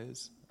the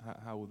players?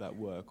 How will that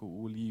work? Or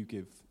will you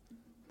give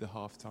the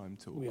half-time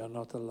talk? We are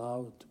not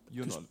allowed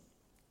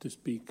to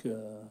speak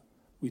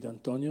with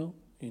Antonio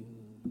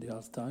in the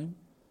half-time.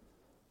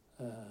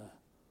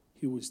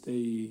 He will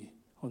stay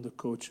on the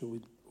coach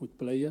with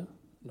player.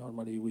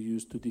 Normally we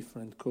use two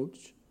different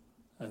coach,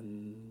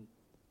 and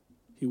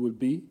he will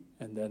be,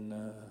 and then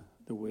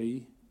the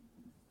way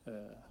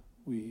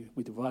we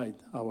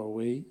divide our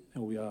way,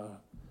 and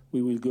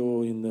we will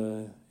go in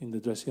the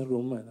dressing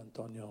room, and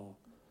Antonio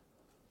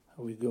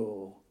will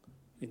go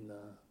in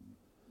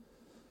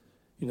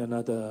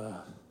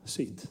another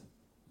seat,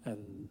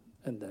 and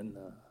then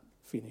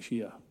finish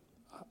here.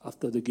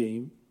 After the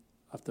game,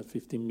 after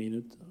 15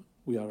 minutes,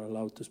 we are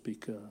allowed to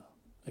speak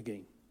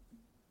again.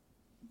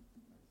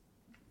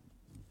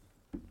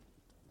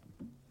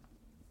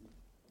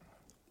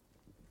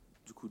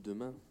 Du coup,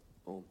 demain,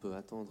 on peut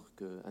attendre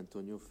que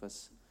Antonio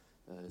fasse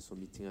son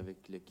meeting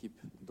avec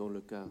l'équipe dans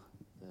le car,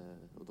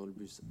 dans le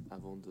bus,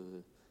 avant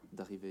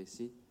d'arriver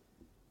ici.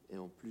 Et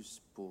en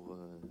plus, pour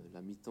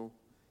la mi-temps,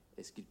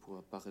 est-ce qu'il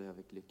pourra parler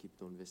avec l'équipe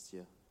dans le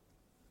vestiaire?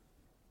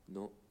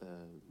 Non,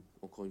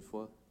 encore une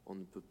fois, on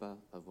ne peut pas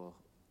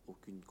avoir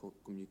aucune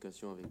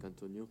communication avec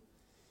Antonio.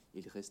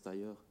 Il reste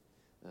ailleurs.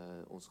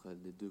 On sera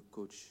les deux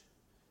coachs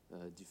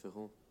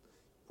différents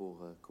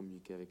pour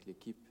communiquer avec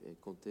l'équipe. Et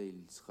Conte,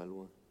 il sera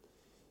loin.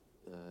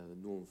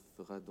 Nous, on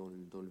fera dans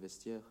le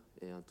vestiaire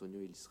et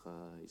Antonio, il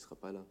sera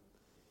pas là.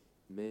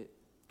 Mais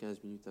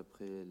 15 minutes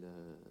après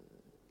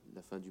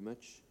la fin du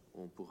match,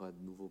 on pourra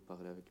de nouveau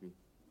parler avec lui.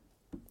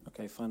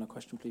 Okay, final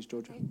question, please,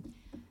 Georgia.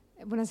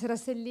 Buonasera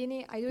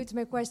Stellini. I do it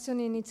my question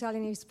in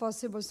Italian if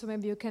possible, so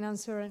maybe you can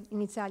answer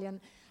in Italian.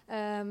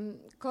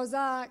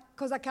 Cosa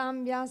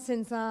cambia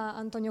senza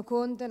Antonio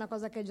Conte? Una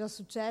cosa che è già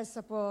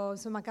successa, può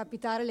insomma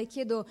capitare. Le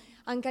chiedo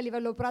anche a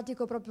livello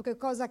pratico proprio che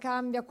cosa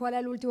cambia, qual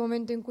è l'ultimo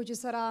momento in cui ci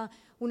sarà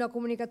una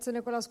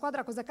comunicazione con la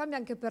squadra, cosa cambia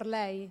anche per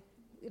lei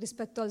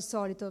rispetto al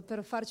solito,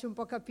 per farci un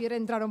po' capire,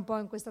 entrare un po'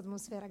 in questa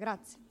atmosfera.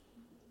 Grazie.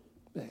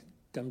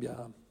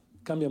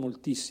 Cambia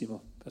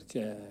moltissimo,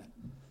 perché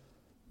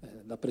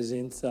la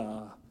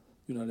presenza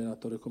di un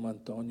allenatore come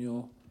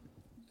Antonio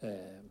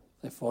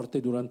è forte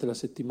durante la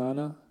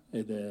settimana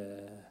ed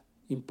è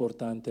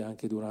importante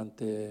anche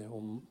durante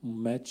un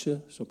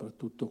match,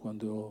 soprattutto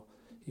quando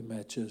i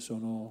match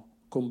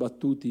sono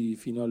combattuti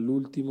fino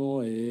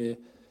all'ultimo e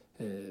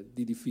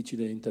di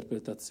difficile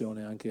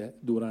interpretazione anche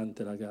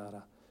durante la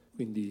gara.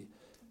 Quindi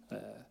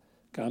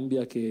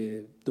cambia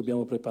che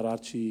dobbiamo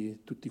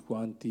prepararci tutti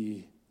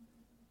quanti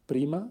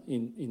prima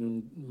in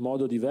un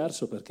modo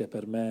diverso, perché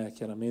per me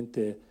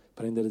chiaramente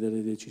prendere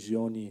delle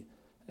decisioni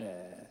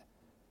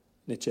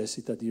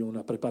necessita di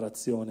una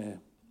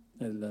preparazione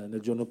nel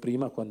giorno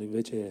prima, quando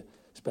invece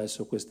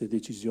spesso queste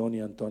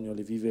decisioni Antonio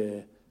le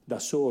vive da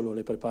solo,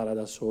 le prepara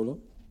da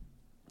solo,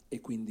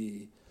 e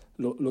quindi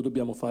lo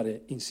dobbiamo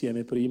fare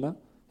insieme prima,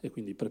 e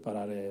quindi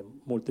preparare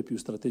molte più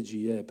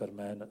strategie per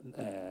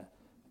me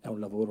è un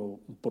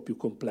lavoro un po' più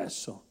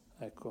complesso,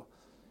 ecco.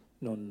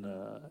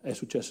 È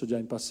successo già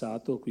in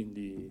passato,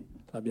 quindi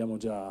l'abbiamo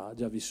già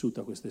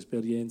vissuta questa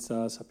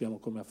esperienza, sappiamo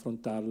come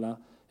affrontarla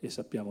e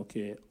sappiamo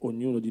che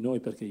ognuno di noi,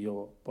 perché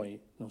io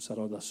poi non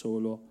sarò da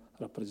solo,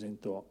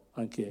 rappresento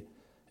anche,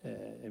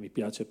 e mi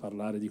piace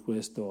parlare di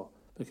questo,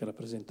 perché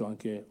rappresento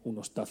anche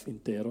uno staff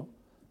intero,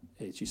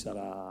 e ci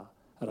sarà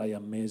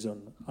Ryan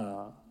Mason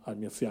al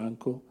mio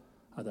fianco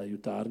ad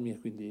aiutarmi, e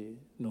quindi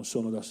non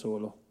sono da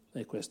solo,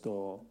 e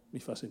questo mi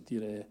fa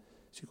sentire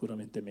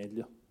sicuramente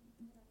meglio.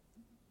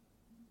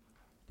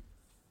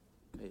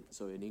 Okay,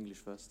 so in English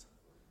first,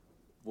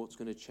 what's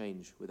going to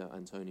change without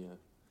Antonio,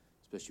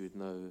 especially with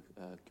no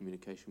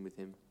communication with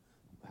him?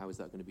 How is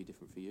that going to be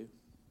different for you?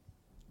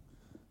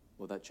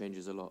 Well, that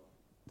changes a lot.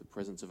 The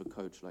presence of a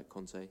coach like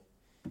Conte,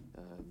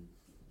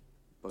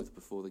 both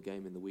before the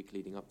game and the week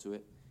leading up to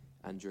it,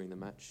 and during the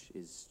match,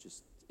 is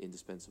just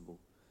indispensable,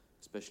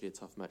 especially a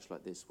tough match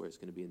like this where it's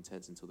going to be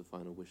intense until the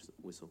final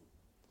whistle.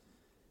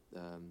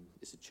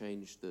 It's a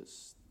change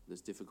that's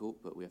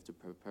difficult, but we have to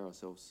prepare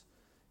ourselves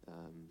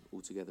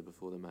all together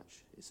before the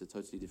match. It's a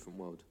totally different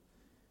world,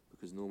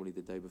 because normally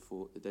the days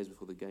before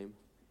the game,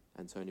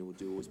 Antonio will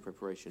do all his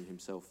preparation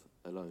himself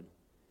alone,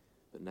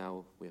 but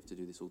now we have to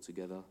do this all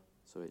together,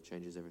 so it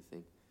changes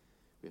everything.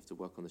 We have to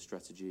work on the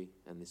strategy,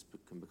 and this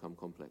can become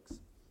complex.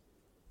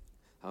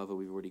 However,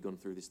 we've already gone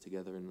through this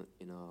together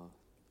in our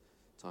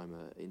time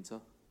at Inter,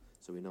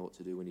 so we know what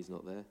to do when he's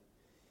not there.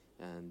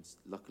 And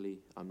luckily,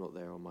 I'm not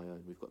there on my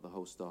own. We've got the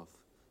whole staff,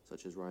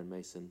 such as Ryan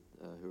Mason,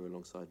 who are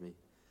alongside me,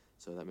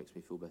 so that makes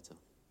me feel better.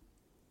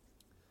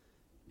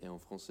 Et en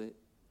français,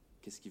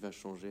 qu'est-ce qui va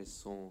changer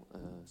sans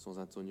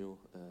Antonio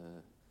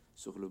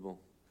sur le banc?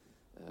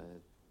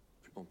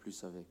 en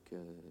plus avec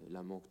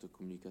la manque de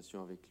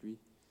communication avec lui,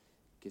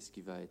 qu'est-ce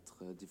qui va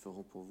être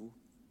différent pour vous?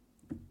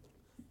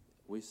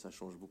 Oui, ça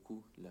change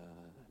beaucoup.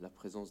 La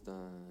présence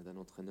d'un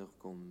entraîneur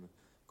comme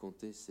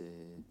Conte,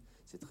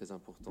 c'est très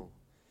important.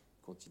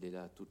 Quand il est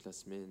là toute la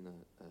semaine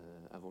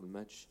avant le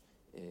match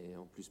et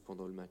en plus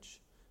pendant le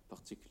match,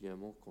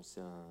 particulièrement quand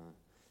c'est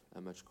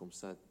un match comme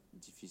ça,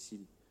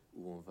 difficile,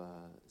 où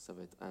ça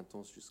va être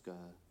intense jusqu'à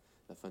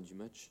la fin du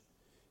match,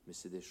 mais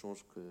c'est des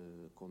échanges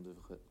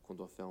qu'on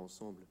doit faire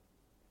ensemble.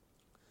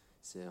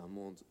 C'est un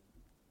monde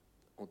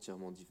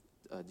entièrement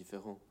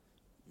différent,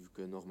 vu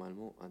que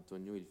normalement,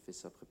 Antonio, il fait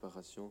sa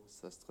préparation,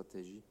 sa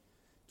stratégie,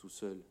 tout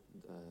seul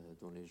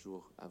dans les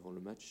jours avant le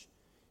match,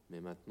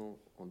 mais maintenant,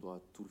 on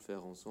doit tout le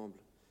faire ensemble.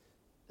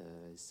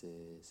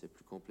 C'est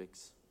plus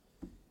complexe.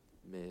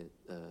 Mais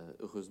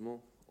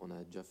heureusement, on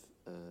a déjà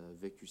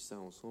vécu ça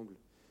ensemble.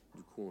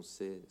 Du coup, on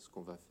sait ce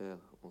qu'on va faire,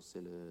 on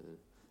sait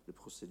le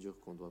procédure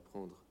qu'on doit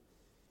prendre.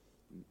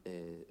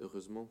 Et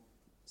heureusement,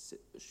 je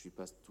ne suis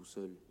pas tout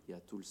seul. Il y a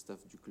tout le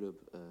staff du club,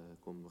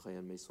 comme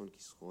Ryan Mason,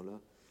 qui seront là.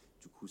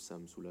 Du coup, ça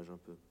me soulage un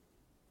peu.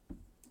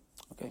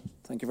 Okay,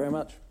 thank you very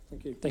much.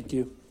 Thank you. Thank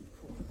you.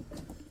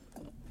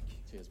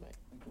 Cheers, mate.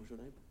 What's your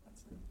name?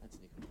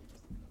 Anthony.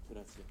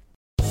 Grazie.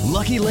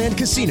 Lucky Land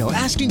Casino,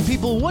 asking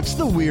people, what's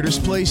the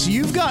weirdest place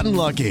you've gotten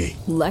lucky?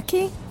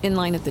 Lucky? In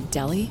line at the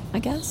deli, I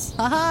guess?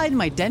 Aha, in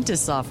my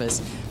dentist's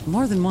office.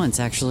 More than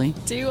once, actually.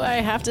 Do I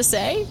have to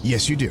say?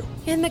 Yes, you do.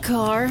 In the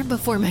car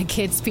before my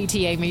kids'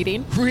 PTA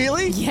meeting.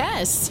 Really?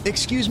 Yes.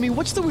 Excuse me,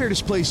 what's the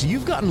weirdest place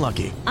you've gotten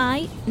lucky?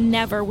 I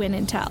never win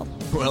and tell.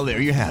 Well, there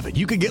you have it.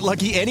 You can get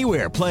lucky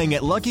anywhere, playing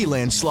at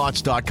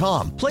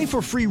LuckyLandSlots.com. Play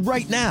for free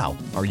right now.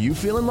 Are you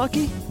feeling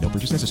lucky? No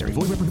purchase necessary.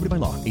 Void where prohibited by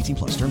law.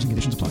 18+. Terms and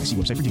conditions apply. See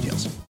website for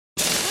details.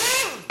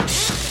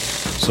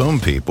 Some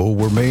people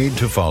were made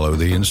to follow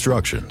the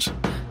instructions.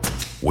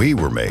 We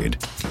were made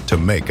to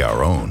make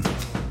our own.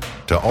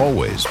 To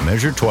always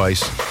measure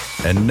twice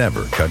and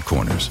never cut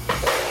corners.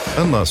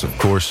 Unless, of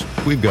course,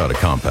 we've got a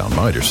compound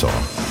miter saw.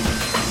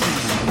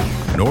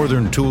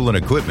 Northern Tool and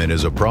Equipment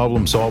is a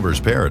problem solver's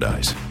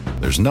paradise.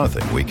 There's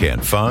nothing we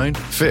can't find,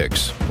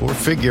 fix, or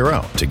figure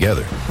out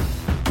together.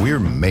 We're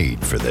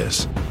made for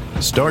this.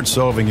 Start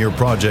solving your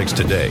projects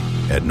today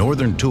at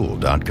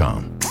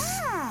northerntool.com.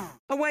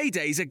 Away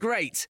days are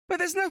great, but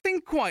there's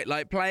nothing quite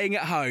like playing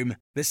at home.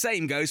 The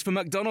same goes for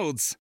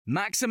McDonald's.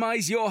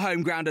 Maximise your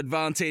home ground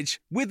advantage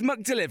with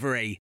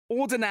McDelivery.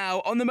 Order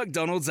now on the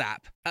McDonald's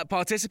app. At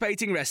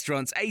participating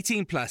restaurants,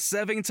 18+,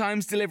 serving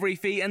times, delivery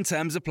fee and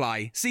terms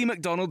apply. See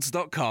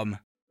mcdonalds.com.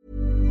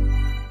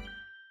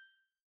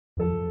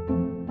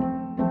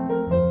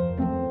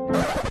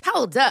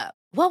 Hold up.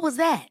 What was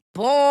that?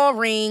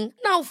 Boring.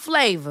 No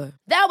flavor.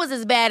 That was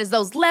as bad as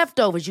those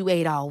leftovers you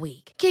ate all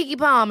week. Keke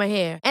Palmer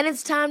here, and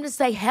it's time to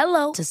say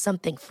hello to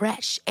something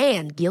fresh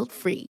and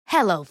guilt-free.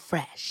 Hello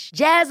Fresh.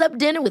 Jazz up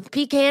dinner with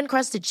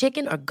pecan-crusted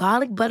chicken or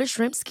garlic butter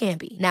shrimp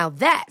scampi. Now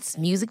that's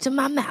music to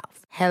my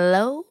mouth.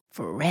 Hello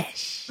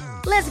Fresh.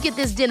 Let's get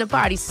this dinner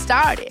party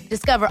started.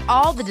 Discover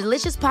all the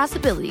delicious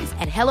possibilities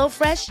at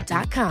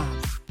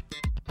hellofresh.com.